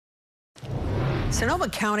Sonoma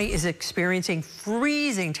County is experiencing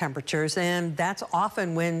freezing temperatures, and that's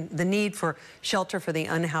often when the need for shelter for the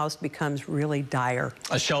unhoused becomes really dire.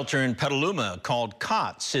 A shelter in Petaluma called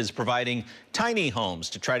COTS is providing tiny homes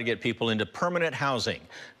to try to get people into permanent housing.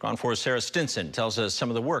 Ground Force Sara Stinson tells us some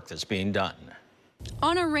of the work that's being done.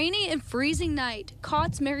 On a rainy and freezing night,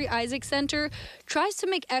 COTS Mary Isaac Center tries to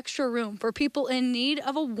make extra room for people in need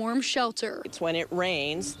of a warm shelter. It's when it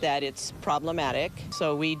rains that it's problematic.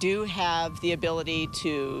 So we do have the ability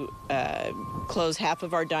to close half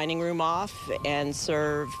of our dining room off and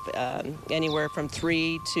serve anywhere from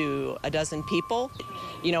 3 to a dozen people.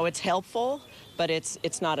 You know, it's helpful, but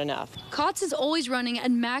it's not enough. COTS is always running at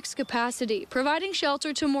max capacity, providing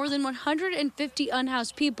shelter to more than 150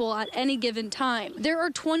 unhoused people at any given time. There are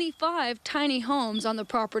 25 tiny homes on the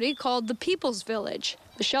property called the People's Village.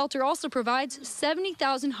 The shelter also provides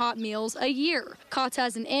 70,000 hot meals a year. COTS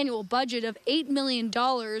has an annual budget of $8 million.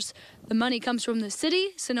 The money comes from the city,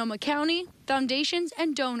 Sonoma County, foundations,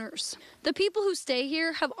 and donors. The people who stay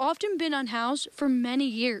here have often been unhoused for many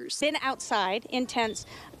years. Been outside in tents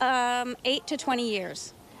 8 to 20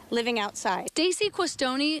 years. Living outside. Stacy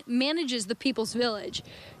Questoni manages the People's Village.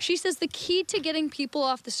 She says the key to getting people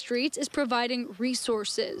off the streets is providing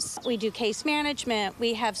resources. We do case management.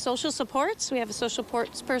 We have social supports. We have a social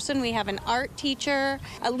supports person. We have an art teacher.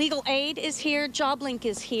 A legal aid is here. JobLink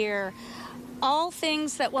is here. All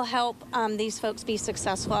things that will help these folks be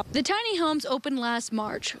successful. The tiny homes opened last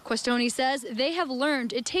March. Questoni says they have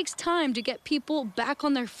learned it takes time to get people back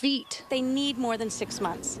on their feet. They need more than 6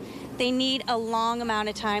 months. They need a long amount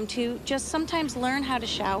of time to just sometimes learn how to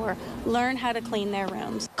shower, learn how to clean their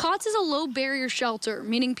rooms. COTS is a low-barrier shelter,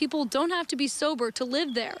 meaning people don't have to be sober to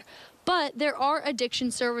live there. But there are addiction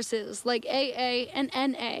services like AA and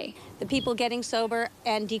NA. The people getting sober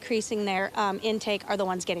and decreasing their intake are the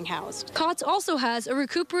ones getting housed. COTS also has a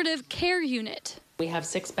recuperative care unit. We have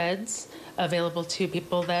 6 beds available to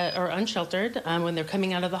people that are unsheltered when they're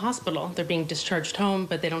coming out of the hospital. They're being discharged home,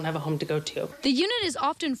 but they don't have a home to go to. The unit is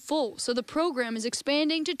often full, so the program is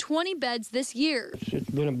expanding to 20 beds this year. It's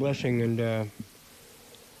been a blessing, and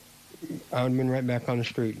I've been right back on the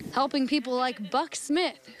street. Helping people like Buck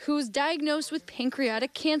Smith, who's diagnosed with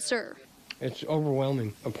pancreatic cancer. It's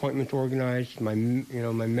overwhelming. Appointments organized, my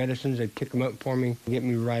medicines, they pick them up for me, get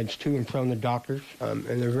me rides to and from the doctors, and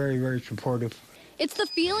they're very, very supportive. It's the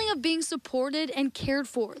feeling of being supported and cared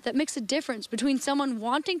for that makes a difference between someone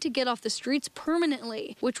wanting to get off the streets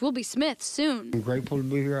permanently, which will be Smith soon. I'm grateful to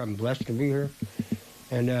be here. I'm blessed to be here.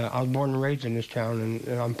 And I was born and raised in this town,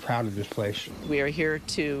 and I'm proud of this place. We are here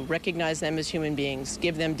to recognize them as human beings,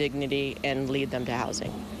 give them dignity, and lead them to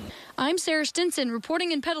housing. I'm Sara Stinson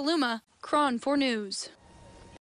reporting in Petaluma, Cron 4 News.